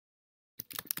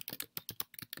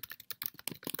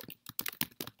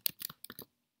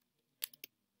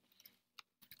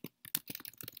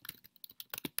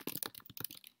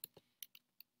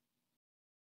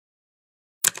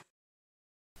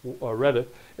read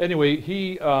it. Anyway,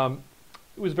 he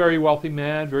was a very wealthy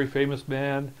man, very famous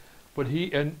man, but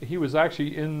he was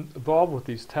actually involved with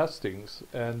these testings,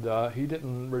 and he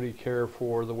didn't really care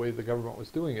for the way the government was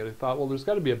doing it. He thought, well, there's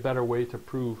got to be a better way to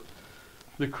prove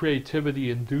the creativity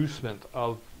inducement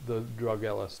of the drug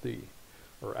LSD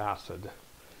or acid.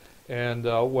 And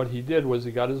what he did was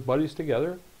he got his buddies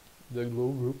together, the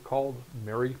little group called the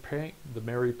Merry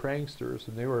Pranksters,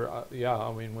 and they were,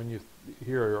 I mean, when you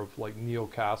hear of like Neil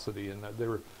Cassidy, and they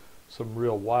were some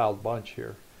real wild bunch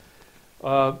here.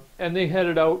 And they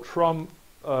headed out from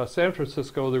San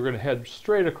Francisco. They were going to head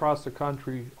straight across the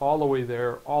country, all the way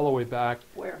there, all the way back.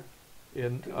 Where?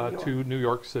 To New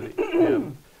York City. Yeah.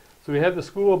 So he had the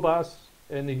school bus,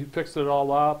 and he fixed it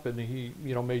all up, and he,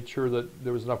 made sure that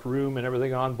there was enough room and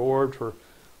everything on board for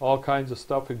all kinds of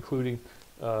stuff, including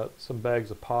some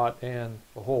bags of pot and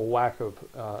a whole whack of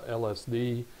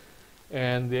LSD.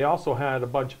 And they also had a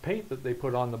bunch of paint that they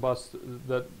put on the bus.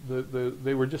 That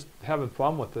they were just having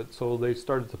fun with it, so they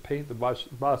started to paint the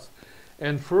bus.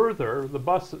 And further, the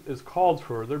bus is called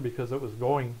Further because it was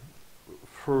going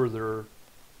further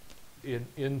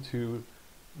into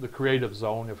the creative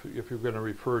zone. If you're going to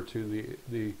refer to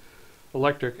the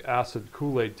electric acid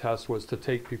Kool-Aid test, was to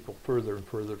take people further and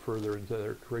further into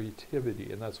their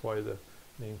creativity, and that's why the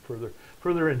name Further.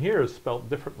 Further in here is spelled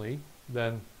differently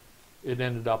than it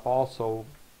ended up. Also,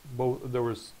 there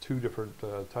was two different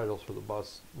titles for the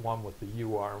bus, one with the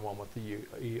UR and one with the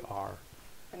ER.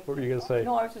 What were you going to say?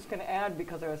 No, I was just going to add,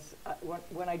 because I was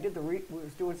when I did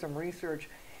was doing some research.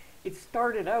 It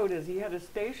started out as he had a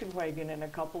station wagon and a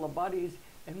couple of buddies,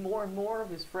 and more of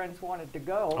his friends wanted to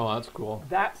go. Oh, that's cool.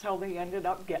 That's how they ended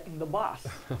up getting the bus.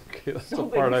 Okay, that's the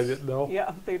part I didn't know.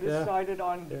 Yeah, they decided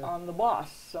on the bus,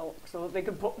 so that they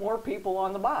could put more people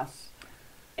on the bus.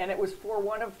 And it was for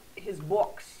one of his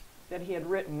books that he had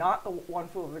written, not the one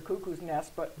for the Cuckoo's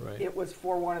Nest, but it was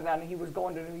for one of them, and he was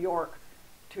going to New York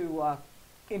to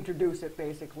introduce it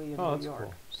basically in New York.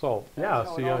 Cool. So,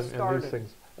 see, and these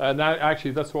things. And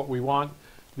that's what we want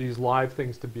these live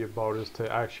things to be about, is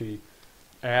to actually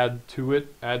add to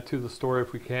the story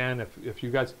if we can. If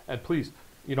you guys, and please,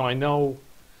 I know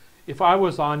if I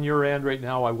was on your end right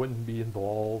now, I wouldn't be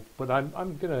involved, but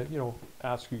I'm gonna,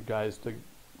 ask you guys to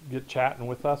get chatting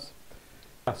with us.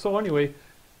 So anyway,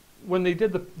 when they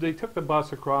took the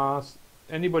bus across,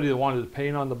 anybody that wanted to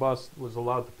paint on the bus was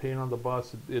allowed to paint on the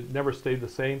bus. It never stayed the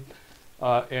same.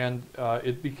 And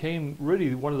it became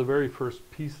really one of the very first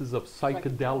pieces of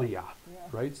psychedelia,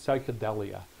 right?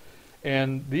 Psychedelia.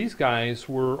 And these guys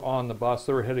were on the bus.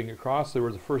 They were heading across. They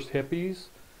were the first hippies.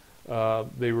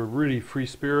 They were really free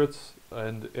spirits,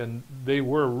 and they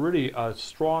were really a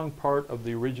strong part of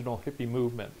the original hippie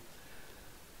movement.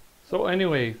 So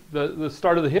anyway, the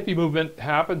start of the hippie movement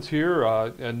happens here,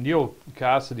 and Neil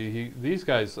Cassidy, these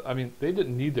guys, I mean, they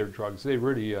didn't need their drugs. They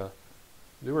really,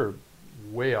 they were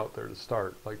way out there to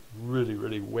start, like really,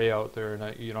 really way out there. And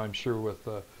I'm sure with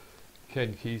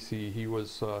Ken Kesey, he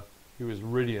was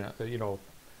really,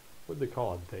 what they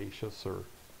call audacious, or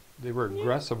they were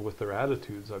aggressive with their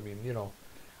attitudes. I mean, it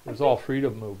was all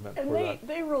freedom movement. And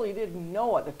they really didn't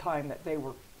know at the time that they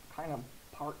were kind of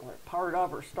part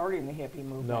of or starting the hippie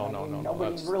movement. No.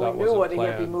 Nobody really knew what the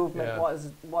hippie movement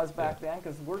was back then,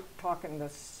 because we're talking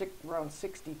around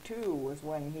 62 was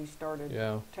when he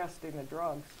started testing the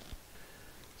drugs.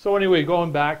 So anyway,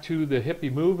 going back to the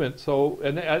hippie movement,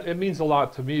 and it means a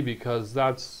lot to me, because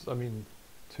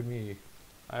to me,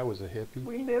 I was a hippie.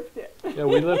 We lived it. Yeah,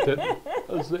 we lived it.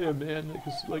 I was there, man. It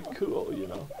was like cool,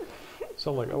 I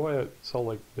want to sound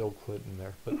like Bill Clinton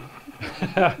there,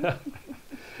 but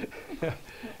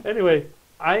anyway,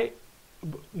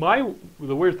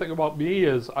 the weird thing about me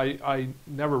is I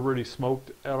never really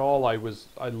smoked at all. I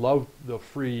loved the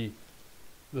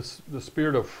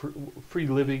spirit of free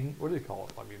living. What do they call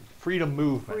it? I mean, freedom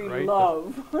movement, free right?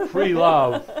 Love. Free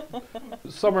love.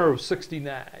 Summer of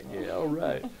 '69. Yeah,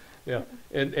 right. Yeah,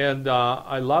 and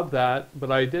I love that,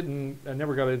 but I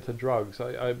never got into drugs.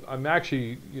 I'm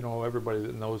actually, everybody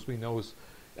that knows me knows.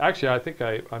 Actually, I think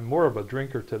I'm more of a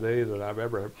drinker today than I've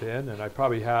ever been, and I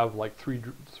probably have like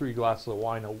three glasses of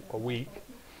wine a week.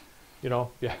 Yeah,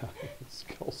 it's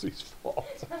Kelsey's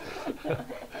fault.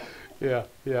 Yeah.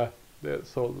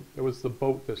 So it was the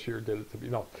boat this year did it to me.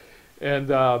 No, and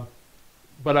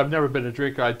but I've never been a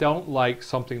drinker. I don't like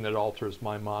something that alters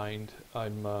my mind.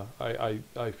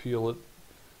 I feel it.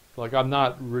 Like, I'm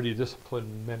not really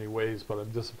disciplined in many ways, but I'm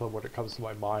disciplined when it comes to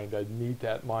my mind. I need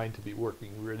that mind to be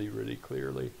working really, really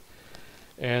clearly.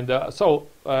 And so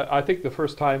I think the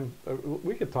first time,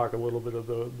 we could talk a little bit of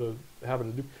the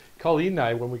having to do, Colleen and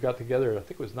I, when we got together, I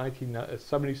think it was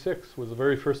 1976, was the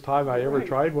very first time I ever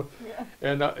tried one. Yeah.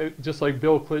 And just like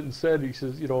Bill Clinton said, he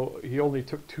says, you know, he only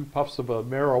took 2 puffs of a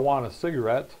marijuana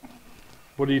cigarette,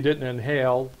 but he didn't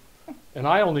inhale. And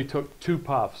I only took 2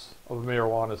 puffs of a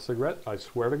marijuana cigarette, I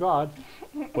swear to God,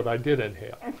 but I did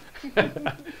inhale.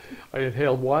 I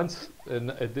inhaled once, and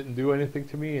it didn't do anything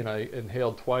to me, and I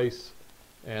inhaled twice,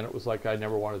 and it was like I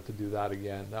never wanted to do that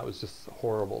again. That was just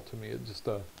horrible to me. It just,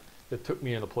 it took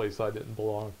me in a place I didn't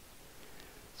belong.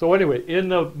 So anyway, in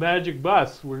the Magic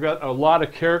Bus, we've got a lot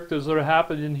of characters that are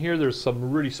happening in here. There's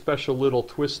some really special little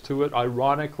twists to it.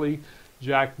 Ironically,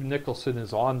 Jack Nicholson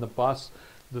is on the bus.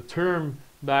 The term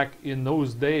back in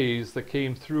those days that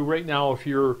came through, right now, if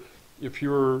you're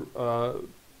an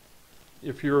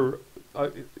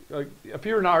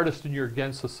artist and you're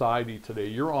against society today,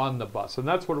 you're on the bus. And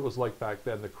that's what it was like back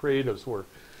then. The creatives were.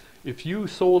 If you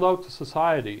sold out to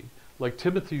society, like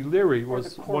Timothy Leary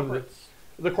was one of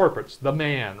the corporates, the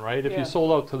man, right? If you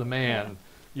sold out to the man,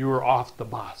 you were off the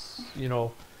bus, you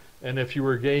know. And if you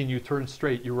were gay and you turned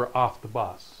straight, you were off the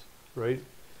bus, right?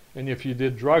 And if you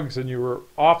did drugs and you were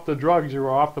off the drugs, you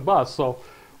were off the bus. So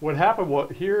what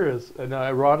happened here is, and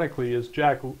ironically, is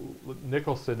Jack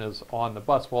Nicholson is on the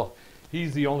bus. Well,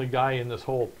 he's the only guy in this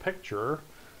whole picture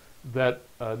that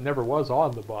never was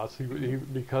on the bus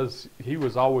because he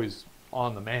was always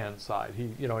on the man's side.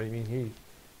 You know what I mean?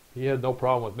 He had no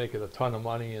problem with making a ton of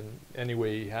money in any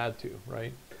way he had to,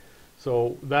 right?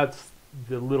 So that's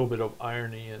the little bit of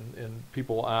irony, and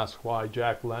people ask why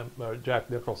Jack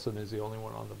Nicholson is the only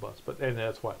one on the bus, and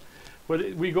that's why.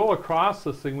 But we go across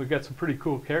this thing. We've got some pretty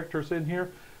cool characters in here.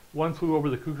 One Flew Over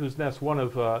the Cuckoo's Nest. One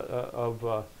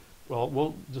well,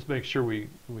 we'll just make sure we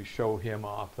show him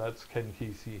off. That's Ken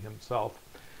Kesey himself,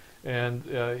 and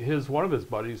one of his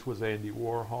buddies was Andy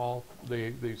Warhol.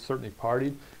 They certainly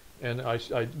partied, and I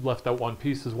left out one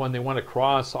piece is when they went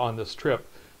across on this trip,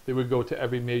 they would go to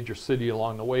every major city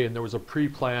along the way, and there was a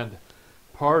pre-planned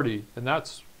party, and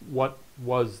that's what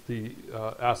was the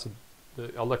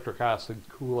electric acid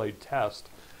Kool-Aid test.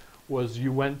 Was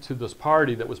you went to this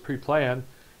party that was pre-planned,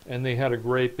 and they had a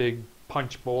great big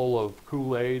punch bowl of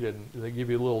Kool-Aid, and they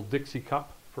give you a little Dixie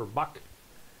cup for $1,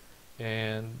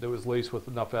 and it was laced with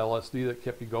enough LSD that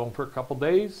kept you going for a couple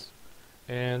days,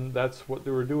 and that's what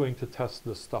they were doing to test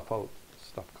this stuff out,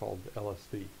 stuff called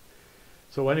LSD.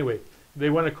 So anyway, they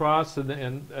went across,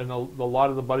 and a lot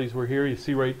of the buddies were here. You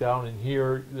see right down in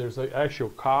here, there's an actual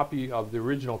copy of the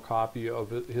original copy of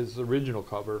his original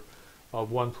cover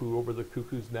of One Flew Over the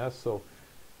Cuckoo's Nest. So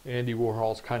Andy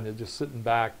Warhol's kind of just sitting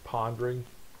back, pondering.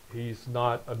 He's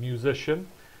not a musician.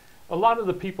 A lot of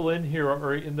the people in here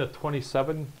are in the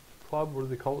 27 Club. What do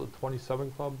they call it? The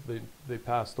 27 Club. They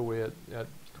passed away at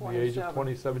the age of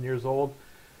 27 years old.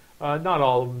 Not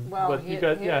all of them, but you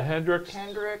got Hendrix.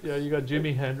 Yeah, you got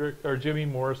Jimi Hendrix or Jimmy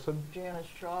Morrison.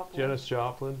 Janis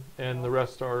Joplin, and the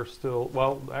rest are still.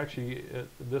 Well, actually,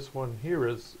 this one here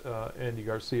is Andy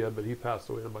Garcia, but he passed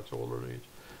away at a much older age.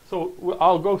 So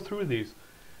I'll go through these.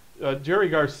 Jerry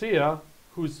Garcia,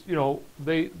 who's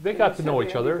they got to know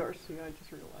each other. Garcia, I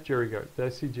just realized. Jerry Garcia. Did I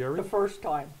see Jerry? The first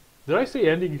time. Did I say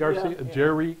Andy Garcia? Yeah.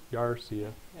 Jerry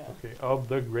Garcia. Yeah. Okay, of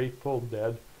the Grateful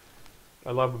Dead. I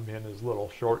love him in his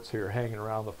little shorts here, hanging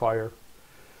around the fire.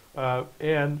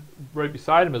 And right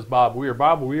beside him is Bob Weir.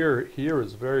 Bob Weir here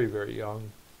is very, very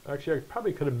young. Actually, I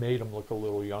probably could have made him look a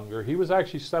little younger. He was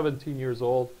actually 17 years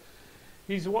old.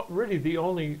 He's really the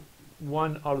only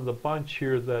one out of the bunch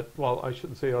here that, well, I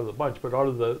shouldn't say out of the bunch, but out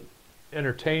of the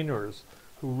entertainers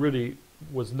who really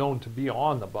was known to be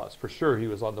on the bus. For sure he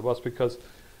was on the bus because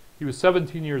he was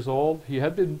 17 years old. He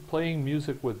had been playing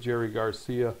music with Jerry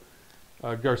Garcia.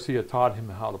 Garcia taught him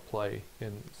how to play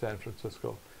in San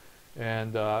Francisco,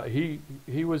 and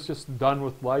he was just done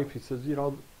with life. He says,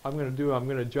 I'm going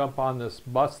to jump on this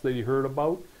bus that he heard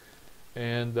about,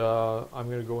 and I'm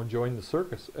going to go and join the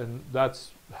circus. And that's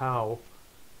how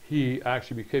he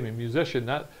actually became a musician.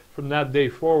 From that day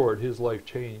forward, his life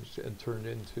changed and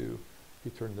he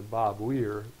turned to Bob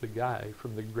Weir, the guy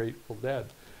from the Grateful Dead.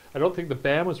 I don't think the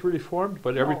band was really formed,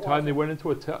 but every time they went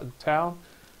into a town,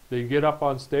 they get up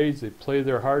on stage, they play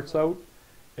their hearts out,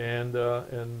 and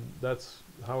that's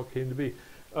how it came to be.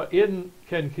 In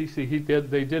Ken Kesey,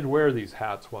 they did wear these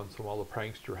hats once in a while, the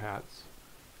prankster hats.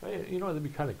 It'd be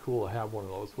kind of cool to have one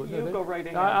of those, wouldn't it? You go right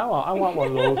ahead. I want one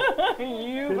of those.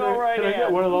 Can I get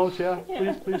one of those? Yeah,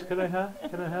 please. Can I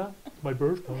have? It's my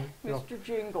birthday. Mr.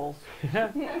 Jingles.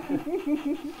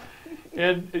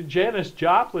 And Janis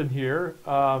Joplin here.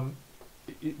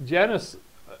 Janis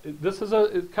this is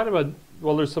it's kind of a,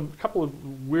 well, there's some couple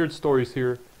of weird stories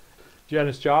here.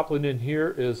 Janis Joplin in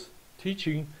here is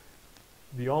teaching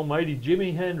the almighty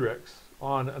Jimi Hendrix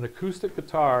on an acoustic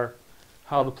guitar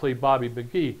how to play Bobby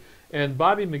McGee. And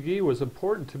Bobby McGee was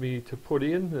important to me to put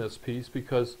in this piece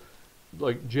because,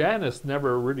 like, Janis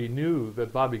never really knew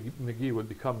that Bobby McGee would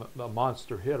become a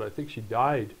monster hit. I think she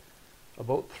died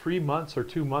about 3 months or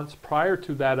 2 months prior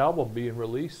to that album being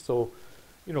released. So,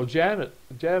 you know, Janis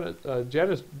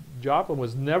Joplin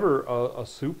was never a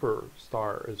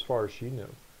superstar as far as she knew.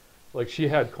 Like, she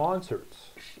had concerts.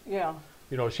 Yeah.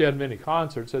 You know, she had many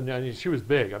concerts, and I mean, she was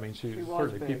big. I mean, she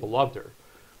certainly big. People loved her,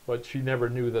 but she never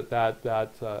knew that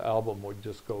album would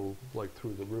just go like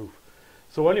through the roof.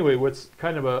 So anyway, what's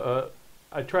kind of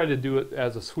I try to do it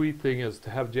as a sweet thing is to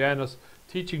have Janis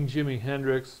teaching Jimi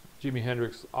Hendrix. Jimi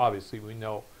Hendrix, obviously, we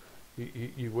know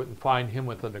you wouldn't find him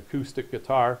with an acoustic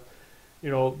guitar. You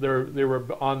know, they were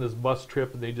on this bus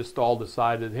trip, and they just all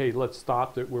decided, hey, let's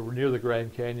stop. We're near the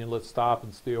Grand Canyon. Let's stop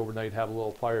and stay overnight, have a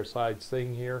little fireside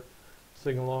sing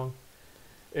along.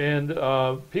 And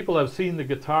people have seen the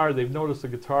guitar. They've noticed the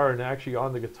guitar, and actually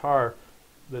on the guitar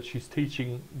that she's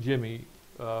teaching Jimmy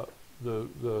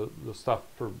the stuff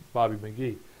for Bobby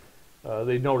McGee.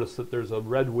 They noticed that there's a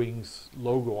Red Wings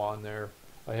logo on there.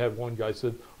 I had one guy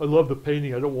said, I love the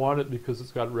painting. I don't want it because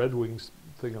it's got Red Wings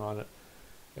thing on it.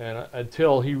 And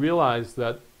until he realized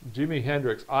that Jimi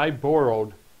Hendrix, I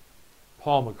borrowed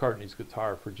Paul McCartney's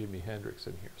guitar for Jimi Hendrix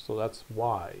in here. So that's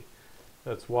why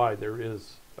there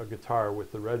is a guitar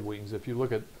with the Red Wings. If you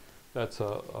look at, that's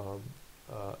a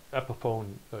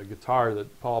Epiphone guitar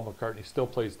that Paul McCartney still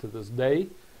plays to this day.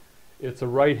 It's a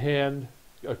right-hand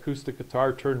acoustic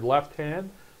guitar turned left-hand.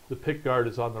 The pick guard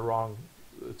is on the wrong,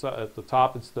 it's at the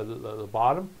top instead of the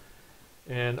bottom.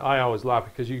 And I always laugh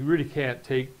because you really can't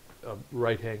take a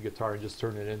right-hand guitar and just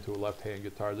turn it into a left-hand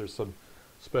guitar. There's some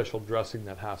special dressing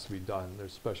that has to be done.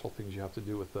 There's special things you have to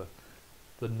do with the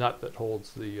nut that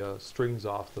holds the strings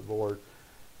off the board.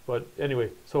 But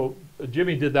anyway, so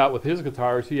Jimmy did that with his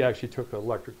guitars. He actually took an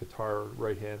electric guitar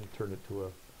right hand and turned it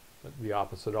to the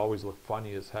opposite. It always looked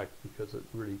funny as heck because it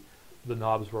really, the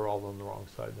knobs were all on the wrong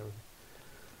side and everything.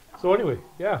 So anyway,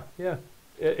 yeah.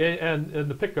 And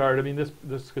the pickguard, I mean,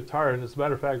 this guitar, and as a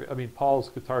matter of fact, I mean, Paul's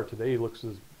guitar today looks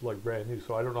like brand new,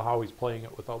 so I don't know how he's playing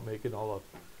it without making all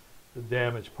the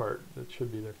damage part that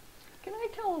should be there. Can I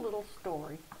tell a little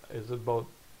story? Is it about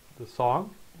the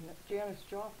song? Janis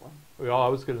Joplin. Well, I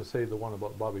was going to say the one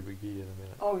about Bobby McGee in a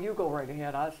minute. Oh, you go right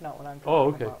ahead. That's not what I'm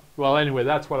talking about. Well, anyway,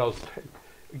 that's what I was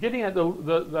getting at.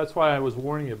 That's why I was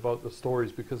warning you about the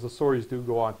stories, because the stories do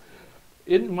go on.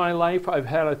 In my life, I've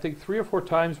had, I think, 3 or 4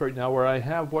 times right now where I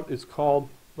have what is called,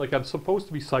 like, I'm supposed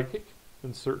to be psychic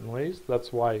in certain ways.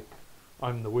 That's why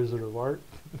I'm the Wizard of Art.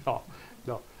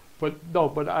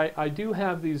 But I do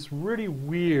have these really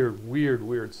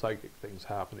weird psychic things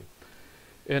happening.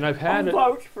 And I've had it.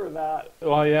 I'll vouch for that.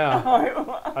 Oh yeah.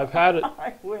 I've had it.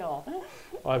 I will.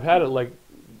 I've had it like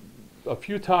a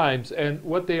few times, and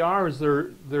what they are is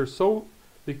they're so.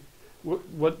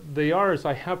 What they are is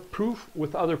I have proof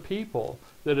with other people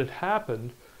that it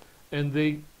happened, and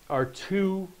they are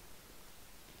too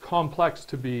complex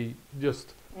to be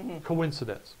just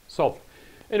coincidence. So,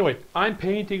 anyway, I'm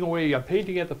painting away. I'm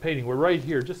painting at the painting. We're right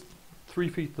here, just 3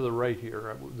 feet to the right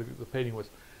here. The painting was.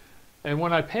 And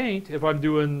when I paint, if I'm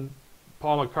doing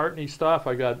Paul McCartney stuff,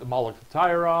 I got the Moloch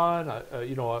tire on.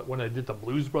 You know, when I did the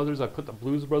Blues Brothers, I put the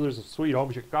Blues Brothers of Sweet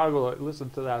Home Chicago. I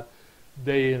listened to that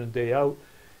day in and day out.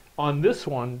 On this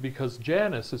one, because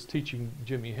Janis is teaching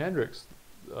Jimi Hendrix,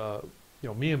 you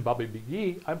know, me and Bobby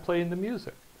McGee, I'm playing the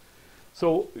music.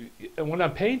 So and when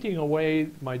I'm painting away,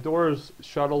 my door's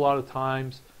shut a lot of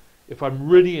times. If I'm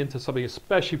really into something,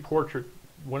 especially portrait,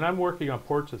 when I'm working on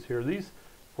portraits here, these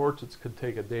portraits can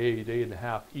take a day and a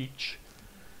half each.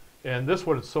 And this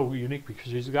one is so unique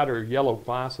because she's got her yellow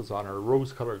glasses on, her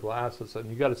rose-colored glasses, and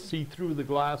you got to see through the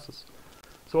glasses.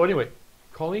 So anyway,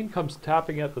 Colleen comes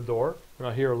tapping at the door, and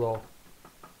I hear a little,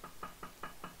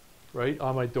 right,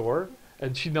 on my door,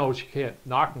 and she knows she can't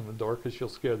knock on the door because she'll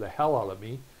scare the hell out of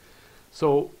me.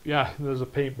 So yeah, there's a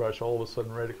paintbrush all of a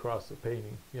sudden right across the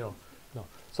painting, you know. No.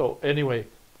 So anyway,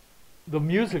 the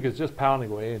music is just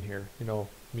pounding away in here, you know,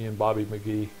 me and Bobby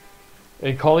McGee.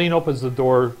 And Colleen opens the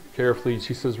door carefully.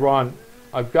 She says, Ron,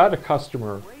 I've got a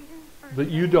customer that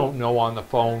you don't know on the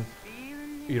phone.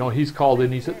 You know, he's called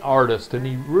in, he's an artist, and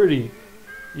he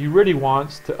really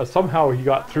wants to, somehow he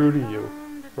got through to you,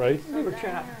 right? We were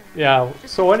chatting. Yeah,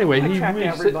 so anyway,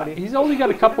 he's only got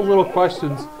a couple little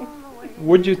questions.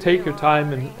 Would you take your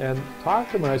time and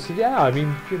talk to him? And I said, yeah, I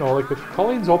mean, you know, like if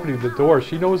Colleen's opening the door,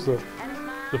 she knows the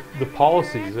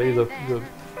policies,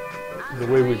 the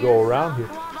way we go around here.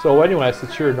 So anyway, I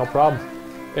said, sure, no problem.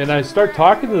 And I start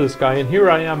talking to this guy, and here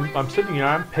I am, I'm sitting here,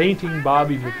 I'm painting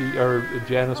Bobby McGee, or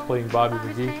Janice playing Bobby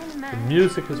McGee. The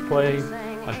music is playing,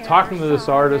 I'm talking to this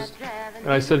artist, and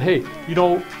I said, hey, you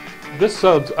know, this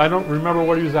subs, I don't remember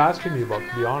what he was asking me about,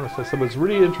 to be honest. I said, it's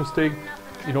really interesting.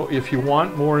 You know, if you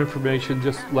want more information,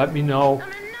 just let me know.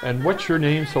 And what's your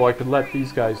name, so I could let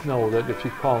these guys know that if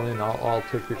you call in, I'll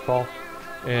take your call.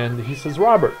 And he says,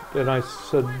 Robert. And I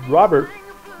said, Robert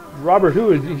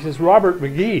who? And he says, Robert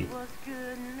McGee.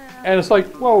 And it's like,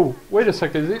 whoa, wait a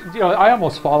second. You know, I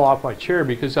almost fall off my chair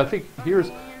because I think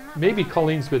maybe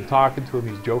Colleen's been talking to him,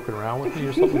 he's joking around with me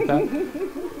or something like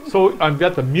that. So I've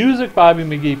got the music Bobby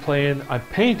McGee playing, I'm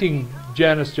painting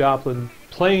Janis Joplin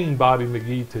playing Bobby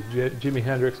McGee to Jimi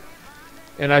Hendrix.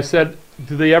 And I said,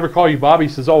 do they ever call you Bobby?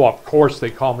 He says, oh, of course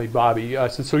they call me Bobby. I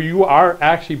said, so you are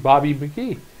actually Bobby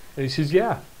McGee? And he says,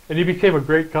 yeah. And he became a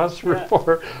great customer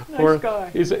for nice guy.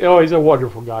 He's a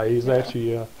wonderful guy. He's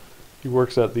actually he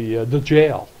works at the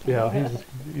jail. Yeah,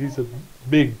 he's a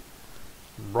big,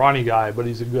 brawny guy, but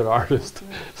he's a good artist.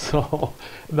 So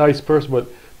nice person.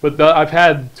 But I've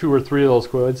had 2 or 3 of those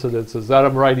coincidences that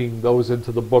I'm writing those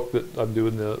into the book that I'm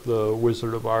doing, the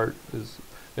Wizard of Art.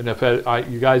 And if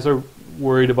you guys are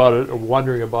worried about it or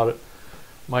wondering about it,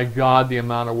 my God, the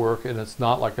amount of work, and it's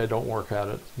not like I don't work at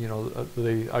it. You know,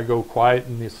 I go quiet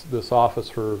in this office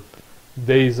for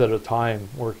days at a time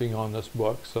working on this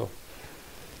book. So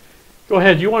go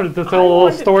ahead. You wanted to tell a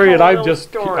little story, and I've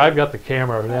got the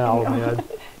camera now, man.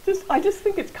 I just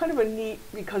think it's kind of a neat,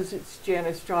 because it's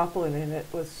Janis Joplin, and it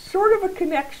was sort of a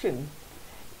connection.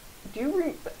 Do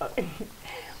you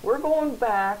we're going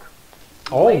back.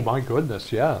 Oh my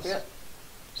goodness, yes. Yeah.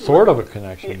 Sort of a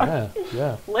connection,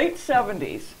 yeah. Late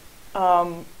 70s,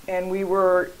 and we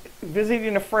were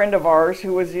visiting a friend of ours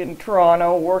who was in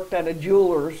Toronto, worked at a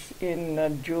jeweler's.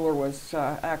 Jeweler was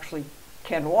actually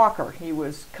Ken Walker. He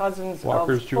was cousins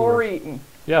Walker's of Thor Eaton.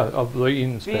 Yeah, of the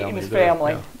Eaton's family. Eaton's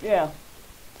family, yeah.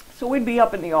 So we'd be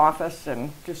up in the office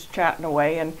and just chatting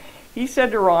away, and he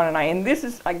said to Ron and I, and this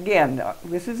is, again,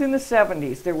 this is in the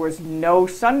 70s, there was no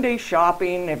Sunday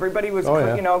shopping, everybody was,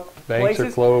 you know, banks are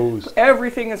closed.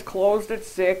 Everything is closed at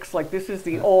 6, like this is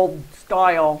the old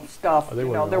style stuff, you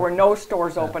know, there were no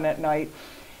stores open at night.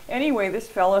 Anyway, this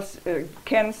fella,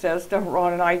 Ken, says to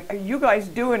Ron and I, are you guys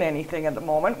doing anything at the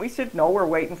moment? We said, no, we're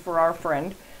waiting for our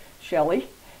friend, Shelley.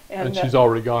 And she's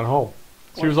already gone home.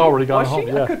 She was already gone home.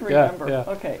 I couldn't remember.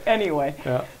 Okay, anyway.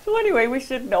 Yeah. So anyway, we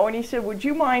said no, and he said, would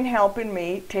you mind helping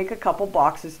me take a couple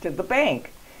boxes to the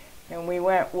bank? And we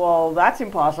went, well, that's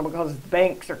impossible because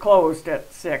banks are closed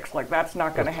at 6. Like, that's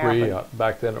not going to happen.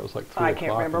 Back then it was like 3 I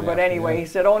can't remember, but anyway, he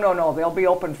said, oh, no, they'll be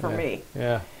open for me.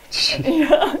 Yeah.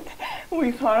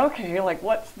 We thought, okay, like,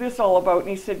 what's this all about? And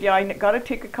he said, yeah, I got to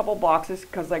take a couple boxes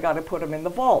because I got to put them in the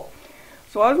vault.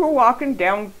 So as we're walking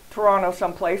down Toronto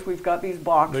someplace, we've got these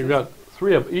boxes. They've got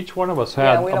 3 of each one of us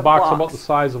had a box about the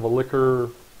size of a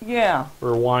liquor or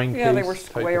a wine case. Yeah, they were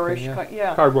squarish.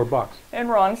 Yeah. Cardboard box. And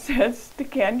Ron says to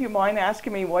Ken, do you mind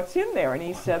asking me what's in there? And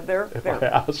he said, If I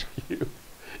ask you.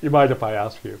 You mind if I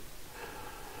ask you?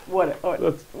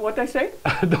 What'd I say?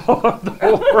 No.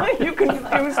 You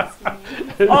confused.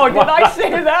 Oh, did I say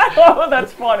that? Oh,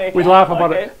 that's funny. We laugh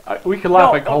about it. We can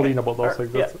laugh at Colleen about those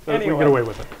things. Anyway. We get away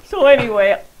with it. So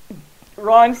anyway,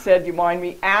 Ron said, do you mind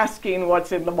me asking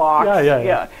what's in the box?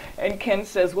 Yeah. And Ken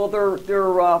says, well,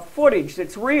 they're footage.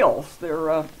 It's reels.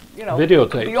 They're, you know.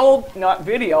 Videotapes. The old, not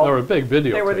video. They were big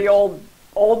videotapes. They were the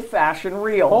old-fashioned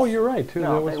reels. Oh, you're right, too.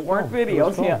 No, they weren't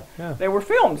videos. Yeah. They were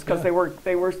films because they were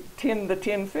the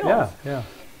tin films. Yeah.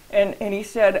 And he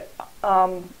said,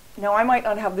 now I might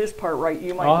not have this part right.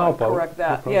 You might want to correct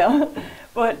that. Yeah.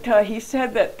 But he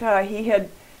said that he had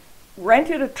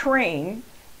rented a train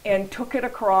and took it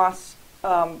across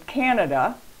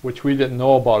Canada. Which we didn't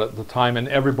know about at the time, and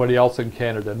everybody else in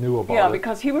Canada knew about it. Yeah,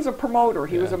 because he was a promoter.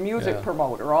 He was a music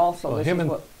promoter also. Well, him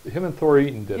and Thor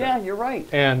Eaton did it. Yeah, you're right.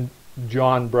 And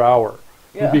John Brower,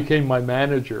 who became my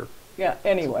manager. Yeah,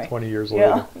 anyway. 20 years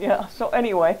later. Yeah. So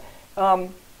anyway, I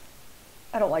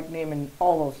don't like naming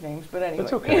all those names, but anyway.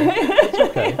 That's okay. That's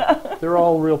okay. They're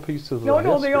all real pieces of history.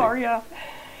 No, they are, yeah.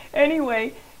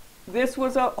 Anyway, this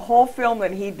was a whole film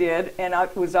that he did, and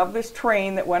it was of this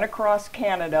train that went across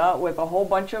Canada with a whole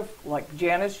bunch of, like,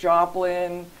 Janis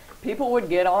Joplin. People would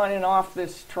get on and off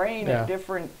this train at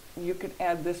different... You could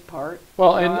add this part.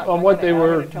 Well, and what they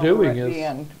were doing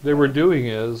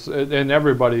is, and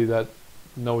everybody that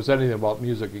knows anything about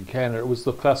music in Canada, it was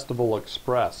the Festival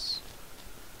Express.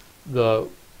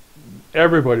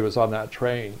 Everybody was on that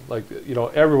train. Like, you know,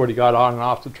 everybody got on and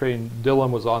off the train.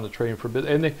 Dylan was on the train for a bit,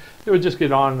 and they would just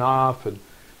get on and off, and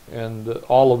and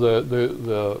all of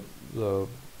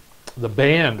the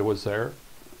band was there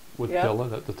with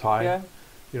Dylan at the time. Yeah.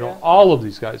 You know, all of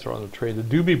these guys were on the train. The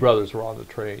Doobie Brothers were on the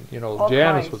train. You know,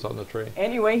 Janice was on the train.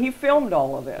 Anyway, he filmed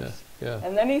all of this. Yeah.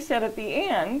 And then he said at the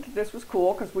end, this was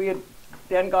cool because we had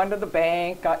then gone to the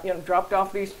bank, got, you know, dropped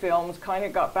off these films, kind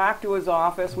of got back to his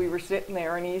office. We were sitting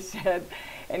there, and he said,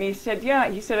 yeah,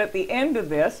 he said at the end of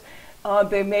this,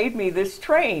 they made me this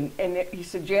train, and he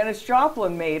said Janis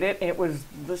Joplin made it. And it was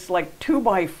this like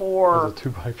 2x4. It was a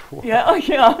 2x4.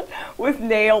 Yeah, with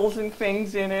nails and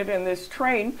things in it, and this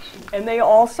train, and they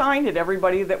all signed it.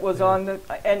 Everybody that was on the,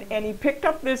 and he picked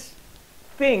up this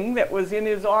thing that was in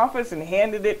his office and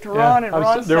handed it to Ron, and Ron I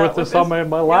was sitting there with this on my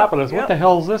lap, and I said, "What the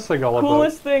hell is this thing all about?"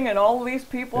 Coolest thing, and all of these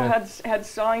people had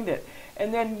signed it.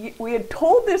 And then we had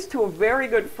told this to a very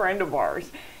good friend of ours,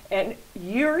 and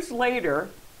years later.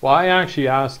 Well, I actually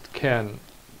asked Ken,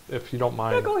 if you don't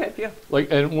mind. Yeah, go ahead. Yeah.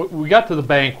 Like, and we got to the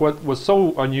bank. What was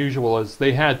so unusual is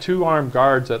they had 2 armed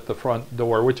guards at the front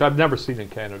door, which I've never seen in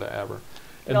Canada ever.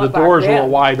 And the doors were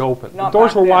wide open. The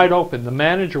doors were wide open. The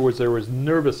manager was there, was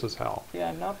nervous as hell.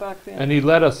 Yeah, not back then. And he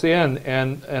let us in,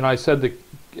 and I said,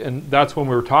 and that's when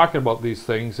we were talking about these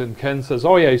things, and Ken says,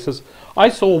 oh yeah, he says, I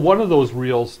sold one of those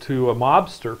reels to a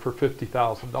mobster for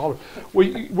 $50,000.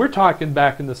 We're talking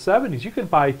back in the 70s, you could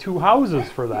buy 2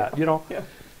 houses for that, you know,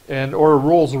 and or a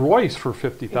Rolls Royce for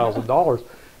 $50,000.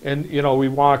 And, you know, we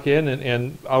walk in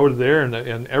and out of there,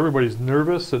 and everybody's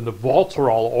nervous, and the vaults are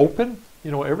all open,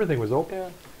 you know, everything was open. Yeah.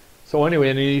 So anyway,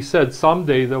 and he said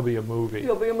someday there'll be a movie.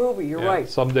 There'll be a movie, you're right.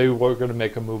 Someday we're going to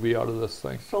make a movie out of this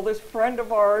thing. So this friend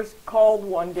of ours called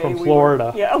one day. From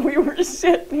Florida. We were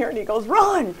sitting here, and he goes,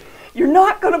 Ron, you're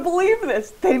not going to believe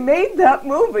this. They made that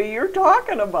movie you're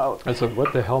talking about. I said,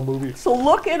 what the hell movie? So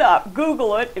look it up.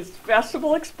 Google it. It's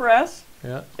Festival Express.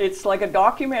 Yeah. It's like a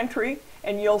documentary,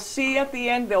 and you'll see at the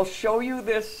end, they'll show you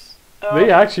this.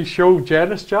 They actually show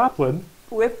Janis Joplin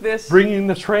with this, bringing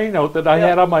the train out that I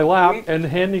had on my lap and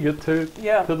handing it to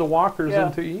the walkers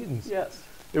and to Eaton's. Yes.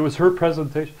 It was her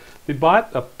presentation. They bought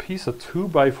a piece of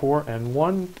 2x4 and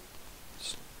 1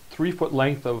 3-foot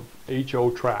length of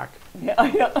HO track.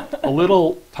 A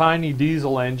little tiny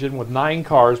diesel engine with 9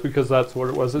 cars, because that's what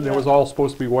it was. And it was all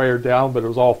supposed to be wired down, but it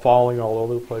was all falling all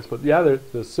over the place. But yeah,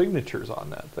 the signatures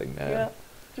on that thing, man. Yeah,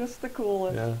 just the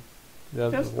coolest. Yeah.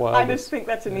 I just think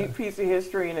that's a neat piece of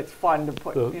history, and it's fun to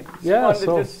put. It's fun to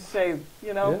just say,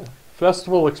 you know. Yeah.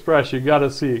 Festival Express, you got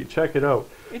to see. Check it out.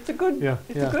 It's a good.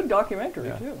 It's a good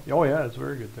documentary too. Oh yeah, it's a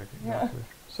very good documentary. Yeah.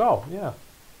 So yeah.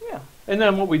 Yeah. And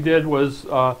then what we did was,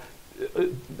 a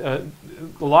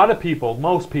lot of people,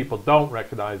 most people don't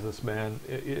recognize this man.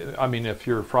 I mean, if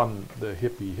you're from the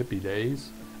hippie days,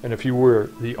 and if you were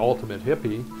the ultimate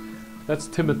hippie, that's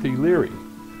Timothy Leary.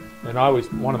 And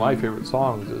one of my favorite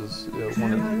songs is that's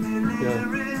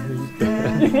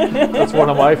one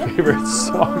of my favorite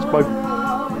songs by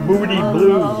Moody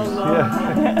Blues.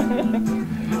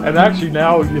 Yeah. And actually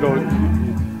now, you know,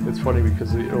 it's funny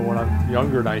because when I'm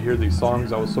younger and I hear these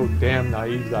songs, I was so damn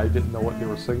naive that I didn't know what they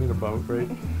were singing about, right?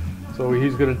 So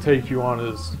he's going to take you on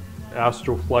his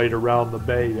astral flight around the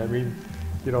bay. I mean,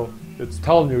 you know, it's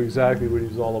telling you exactly what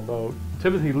he's all about.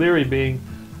 Timothy Leary being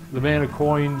the man who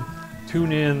coined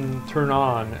tune in, turn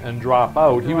on, and drop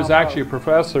out. He was actually a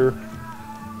professor,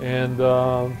 and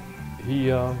he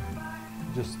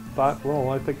just thought, well,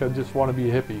 I think I just want to be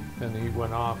a hippie. And he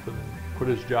went off and quit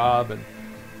his job and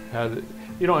had,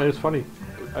 you know, and it's funny,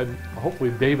 and hopefully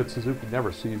David Suzuki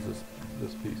never sees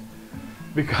this piece,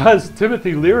 because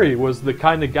Timothy Leary was the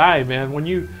kind of guy, man, when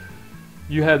he'd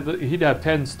have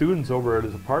 10 students over at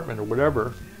his apartment or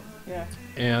whatever. Yeah.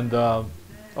 And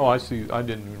oh, I see. I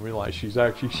didn't even realize she's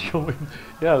actually showing.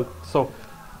 Yeah. So,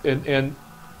 and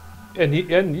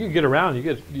you get around,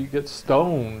 you get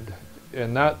stoned,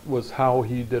 and that was how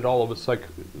he did all of his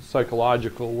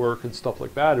psychological work and stuff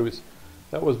like that.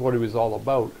 That was what he was all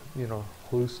about. You know,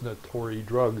 hallucinatory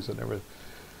drugs and everything.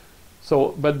 So,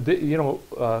 but you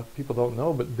know, people don't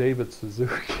know, but David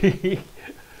Suzuki,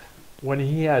 when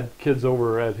he had kids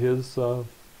over at his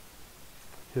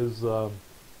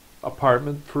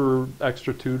apartment for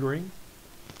extra tutoring,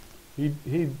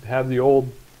 he'd have the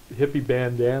old hippie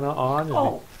bandana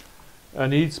on,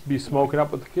 and he'd be smoking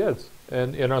up with the kids.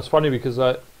 And it's funny because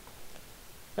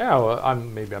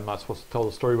maybe I'm not supposed to tell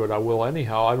the story, but I will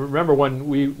anyhow. I remember when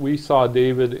we saw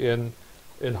David in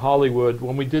Hollywood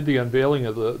when we did the unveiling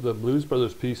of the Blues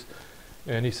Brothers piece,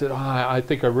 and he said, I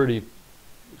think I really,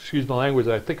 excuse my language,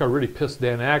 I think I really pissed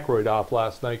Dan Aykroyd off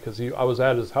last night because I was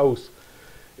at his house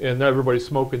and everybody's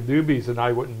smoking doobies and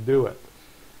I wouldn't do it.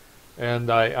 And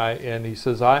and he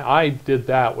says, I did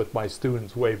that with my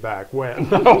students way back when.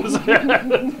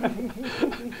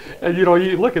 And you know,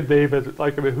 you look at David,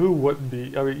 like, I mean, who wouldn't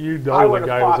be? I mean, you know the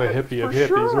guy was a hippie of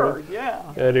hippies, right?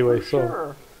 Yeah. Anyway, for so,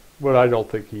 sure. but I don't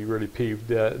think he really peeved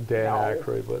Dan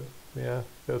Aykroyd, but yeah,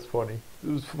 that's funny.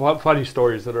 There's funny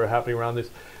stories that are happening around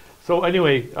this. So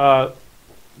anyway, the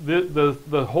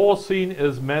whole scene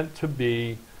is meant to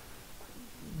be,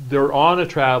 they're on a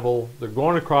travel, they're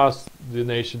going across the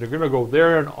nation, they're going to go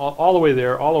there and all the way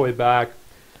there, all the way back,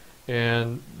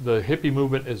 and the hippie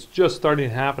movement is just starting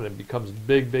to happen. It becomes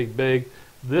big, big, big.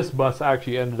 This bus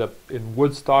actually ended up in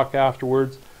Woodstock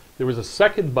afterwards. There was a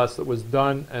second bus that was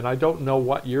done, and I don't know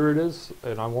what year it is,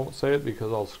 and I won't say it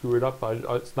because I'll screw it up.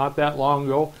 It's not that long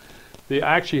ago. They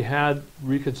actually had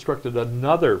reconstructed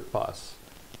another bus,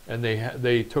 and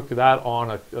they took that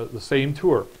on the same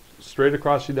tour, straight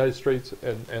across the United States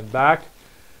and back.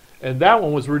 And that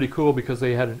one was really cool because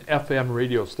they had an FM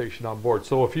radio station on board.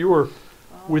 So if you were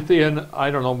within, I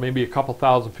don't know, maybe a couple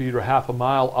thousand feet or half a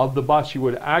mile of the bus, you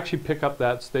would actually pick up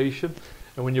that station.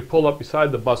 And when you pull up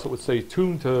beside the bus, it would say,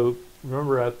 tune to,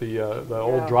 remember at the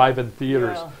old drive-in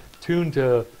theaters, tune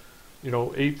to, you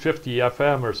know, 850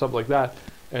 FM or something like that.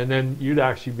 And then you'd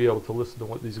actually be able to listen to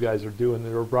what these guys are doing. They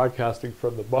were broadcasting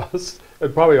from the bus,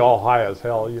 and probably all high as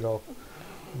hell, you know.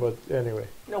 But anyway.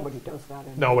 Nobody does that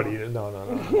anymore. Nobody,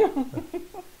 no.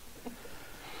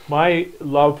 My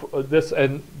love of this,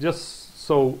 and just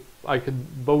so I can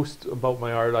boast about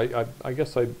my art, I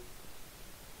guess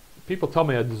people tell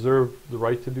me I deserve the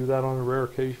right to do that on a rare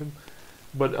occasion.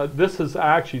 But this is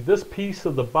actually, this piece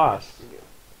of the bus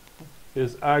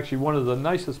is actually one of the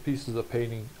nicest pieces of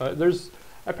painting.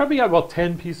 I probably got about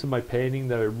 10 pieces of my painting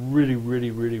that I really, really,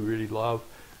 really, really love.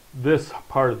 This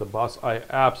part of the bus, I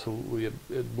absolutely,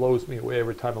 it blows me away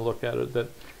every time I look at it. That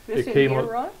this it came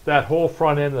out, that whole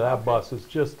front end of that bus is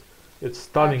just, it's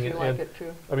stunning. I like it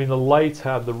too. I mean, the lights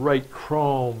have the right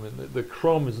chrome, and the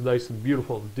chrome is nice and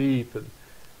beautiful and deep, and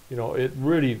you know, it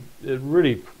really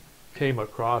came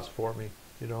across for me.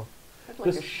 You know, I'd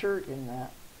like a shirt in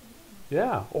that.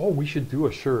 Yeah. Oh, we should do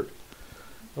a shirt.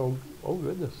 Oh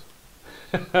goodness.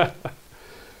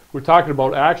 We're talking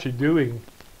about actually doing,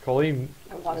 Colleen,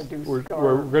 I want to do we're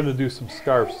scarves. going to do some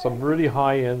scarves, some really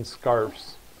high-end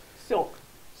scarves. Silk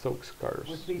Scarves.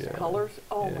 with these colors.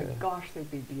 Oh my Yeah. gosh,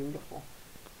 they'd be beautiful.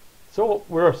 So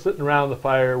we're sitting around the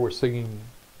fire, we're singing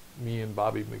Me and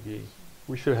Bobby McGee.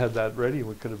 We should have had that ready.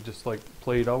 We could have just like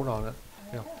played out on it.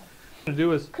 Yeah. What to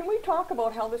do is, Can we talk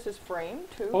about how this is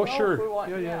framed too? oh though, sure, if we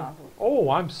want, yeah. Oh,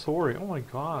 I'm sorry. Oh my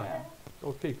God. Yeah.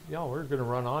 Okay, yeah, we're going to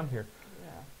run on here.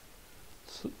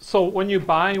 Yeah. So when you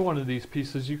buy one of these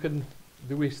pieces, you can,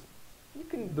 do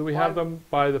we have them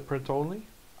by the print only?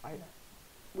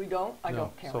 We don't? I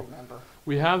No, can't so remember.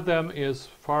 We have them as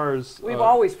far as... We've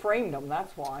always framed them,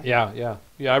 that's why. Yeah,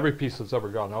 every piece that's ever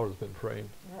gone out has been framed.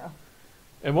 Yeah.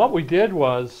 And what we did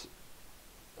was,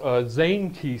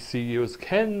 Zane Kesey, it was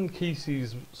Ken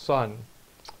Kesey's son.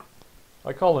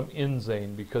 I call him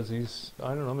Zane because he's,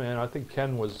 I don't know, man, I think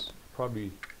Ken was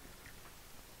probably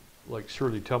like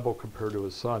Shirley Temple compared to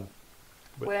his son.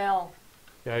 But Well,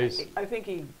 yeah, I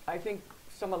think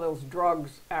some of those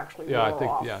drugs actually Yeah, I wore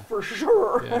think- off, yeah. for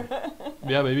sure.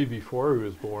 yeah, maybe before he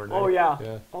was born. Oh eh?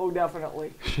 yeah. Oh,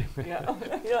 definitely. Yeah.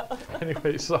 Yeah.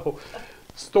 Anyway, so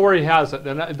story has it,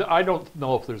 and I don't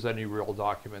know if there's any real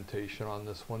documentation on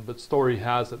this one, but story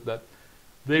has it that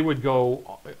they would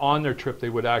go on their trip, they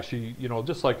would actually, you know,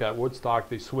 just like at Woodstock,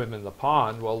 they swim in the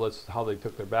pond. Well, that's how they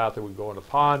took their bath. They would go in a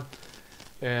pond.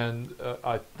 And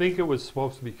I think it was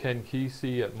supposed to be Ken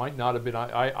Kesey. It might not have been.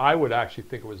 I would actually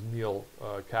think it was Neil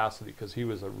Cassidy because he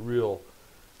was a real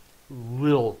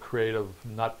creative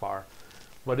nut bar.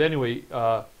 But anyway,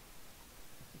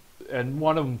 and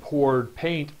one of them poured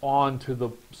paint onto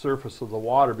the surface of the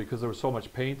water because there was so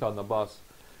much paint on the bus.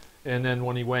 And then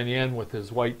when he went in with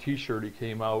his white T-shirt, he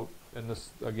came out. And this,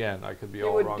 again, I could be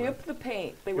all wrong. They would dip the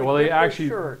paint. They would Well, dip they their actually,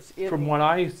 shirts in. from what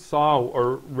I saw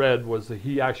or read, was that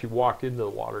he actually walked into the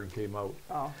water and came out.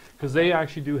 Oh. Because they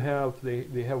actually do have,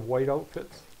 they have white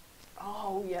outfits.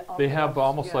 Oh yeah. They have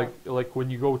almost yeah. like when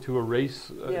you go to a race,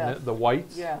 Yes. the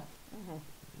whites. Yeah.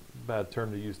 Bad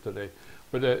term to use today,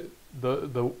 but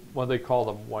the what they call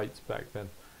them whites back then.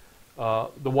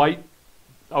 The white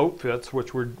outfits,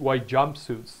 which were white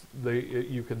jumpsuits,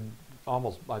 you can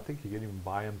almost, I think you can even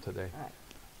buy them today. Right.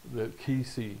 The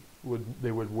Kesey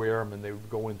they would wear them and they would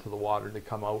go into the water and they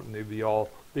come out and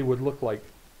they would look like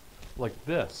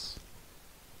this.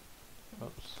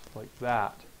 Oops, like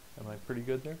that. Am I pretty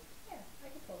good there? Yeah, I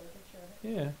can pull a picture of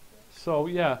it. Yeah. So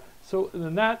yeah. So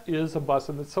then that is a bus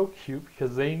and it's so cute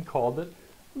because Zane called it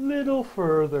Little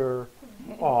Further.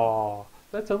 Aw,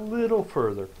 that's a little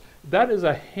further. That is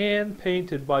a hand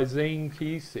painted by Zane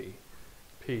Kesey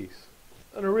piece.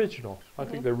 an original. I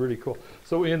think they're really cool.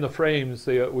 So in the frames,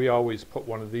 we always put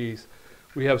one of these.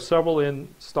 We have several in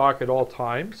stock at all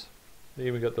times. They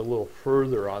even got the little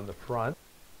further on the front.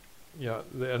 Yeah,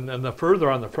 and the further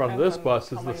on the front of this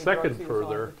bus is the second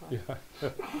further. Yeah.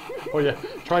 Oh yeah,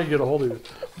 try and get a hold of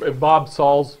it. Bob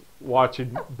Saul's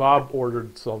watching. Bob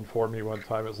ordered some for me one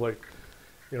time. It's like,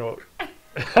 you know,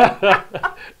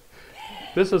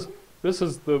 this is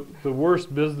the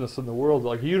worst business in the world.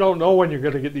 Like, you don't know when you're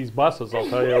going to get these buses. I'll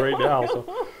tell you right now.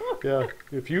 So yeah,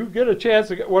 if you get a chance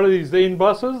to get one of these Zane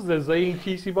buses, the Zane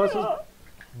Kesey buses,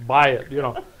 buy it. You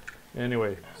know.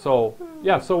 Anyway, so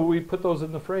yeah, so we put those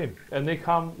in the frame, and they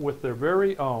come with their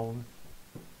very own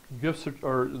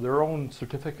or their own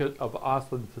certificate of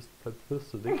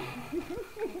authenticity.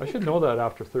 I should know that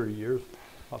after 30 years,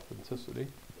 authenticity.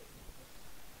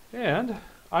 And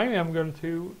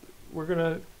we're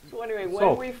gonna. So anyway,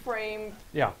 when we frame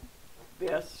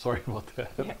this. Sorry about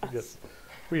that. Yes.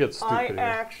 We get stupid I here.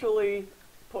 actually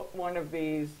put one of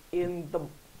these in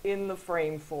the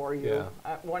frame for you.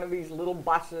 Yeah. One of these little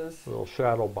buses. Little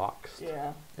shadow box.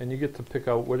 Yeah. And you get to pick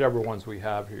out whatever ones we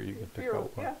have here. You can pick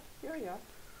out one. Yeah.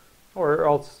 Or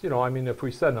else, you know, I mean, if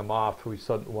we send them off, we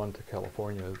send one to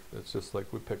California. It's just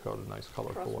like we pick out a nice,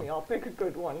 colorful one. Trust me, I'll pick a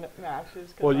good one that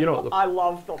matches. Well, you know, I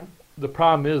love them. The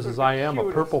problem is I am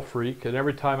cutest. a purple freak, and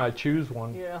every time I choose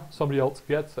one, somebody else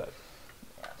gets it.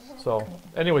 So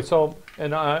anyway,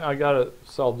 and I gotta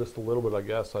sell just a little bit, I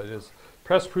guess.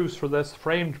 Press proofs for this,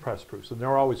 framed press proofs, and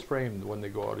they're always framed when they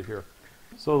go out of here.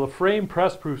 So the frame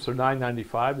press proofs are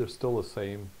 $9.95. They're still the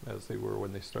same as they were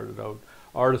when they started out.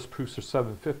 Artist proofs are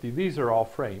 $7.50. These are all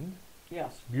framed.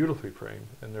 Yes. Beautifully framed,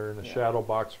 and they're in a shadow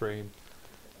box frame,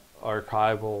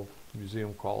 archival,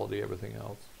 museum quality, everything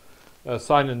else.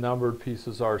 Signed and numbered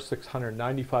pieces are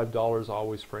 $695,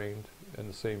 always framed in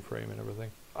the same frame and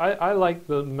everything. I like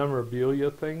the memorabilia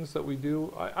things that we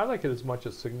do. I like it as much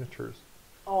as signatures.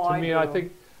 Oh, to me, I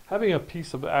think having a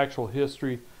piece of actual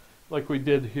history, like we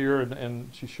did here, and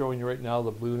she's showing you right now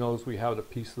the blue nose. We have a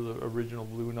piece of the original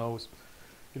blue nose.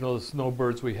 You know, the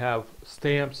snowbirds, we have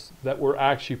stamps that were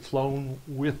actually flown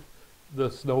with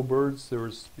the snowbirds. There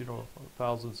was, you know,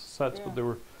 thousands of sets, but there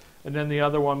were. And then the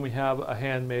other one, we have a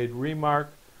handmade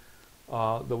remark,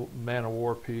 the Man of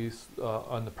War piece.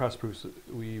 On the press proofs,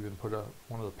 we even put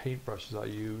one of the paintbrushes I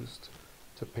used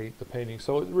to paint the painting.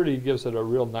 So it really gives it a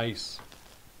real nice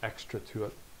extra to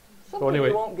it. Something so anyway,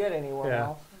 you won't get anywhere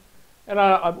else. And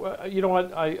I, you know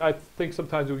what, I think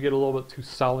sometimes we get a little bit too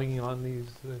selling on these,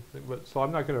 but so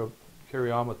I'm not going to carry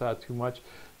on with that too much.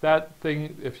 That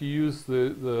thing, if you use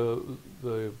if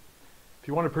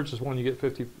you want to purchase one, you get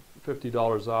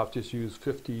 $50 off. Just use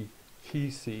 50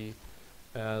 Kesey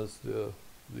as the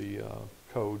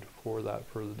code for that,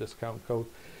 for the discount code.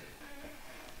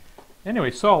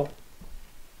 Anyway, so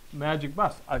Magic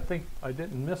Bus. I think I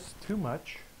didn't miss too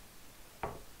much.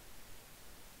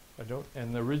 I don't,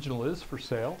 and the original is for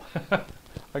sale.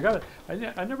 I got it.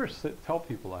 I never tell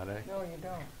people that, eh? No, you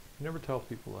don't. Never tell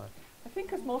people that. I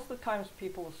think because most of the times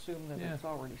people assume that it's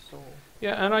already sold.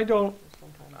 Yeah, and I don't.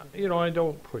 You know, I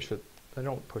don't push it. I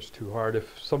don't push too hard.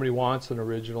 If somebody wants an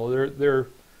original,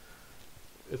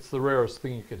 it's the rarest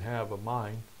thing you can have of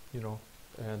mine. You know,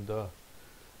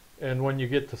 and when you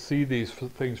get to see these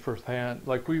things firsthand,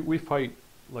 like we fight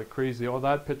like crazy. Oh,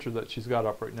 that picture that she's got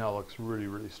up right now looks really,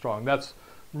 really strong. That's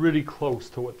really close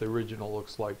to what the original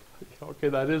looks like. Okay,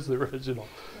 that is the original.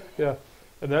 Yeah,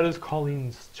 and that is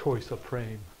Colleen's choice of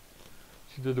frame.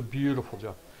 She did a beautiful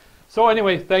job. So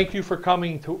anyway, thank you for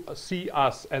coming to see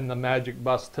us and the Magic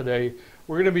Bus today.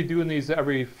 We're going to be doing these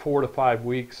every 4 to 5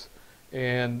 weeks,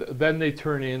 and then they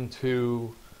turn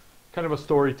into kind of a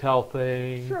storytell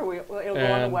thing. Sure, it'll go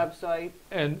on the website.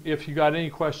 And if you got any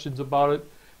questions about it,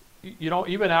 you know,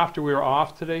 even after we're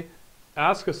off today,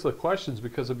 ask us the questions,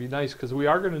 because it'd be nice, because we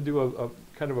are going to do a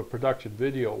kind of a production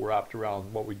video wrapped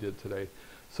around what we did today.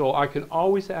 So I can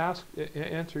always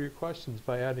answer your questions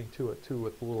by adding to it too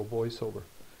with a little voiceover.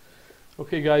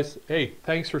 Okay guys, hey,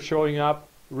 thanks for showing up.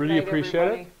 Really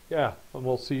appreciate it. Yeah, and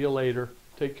we'll see you later.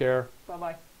 Take care.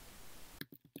 Bye-bye.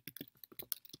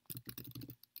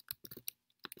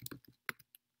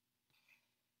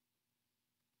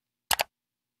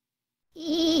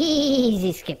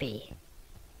 Easy, Skippy.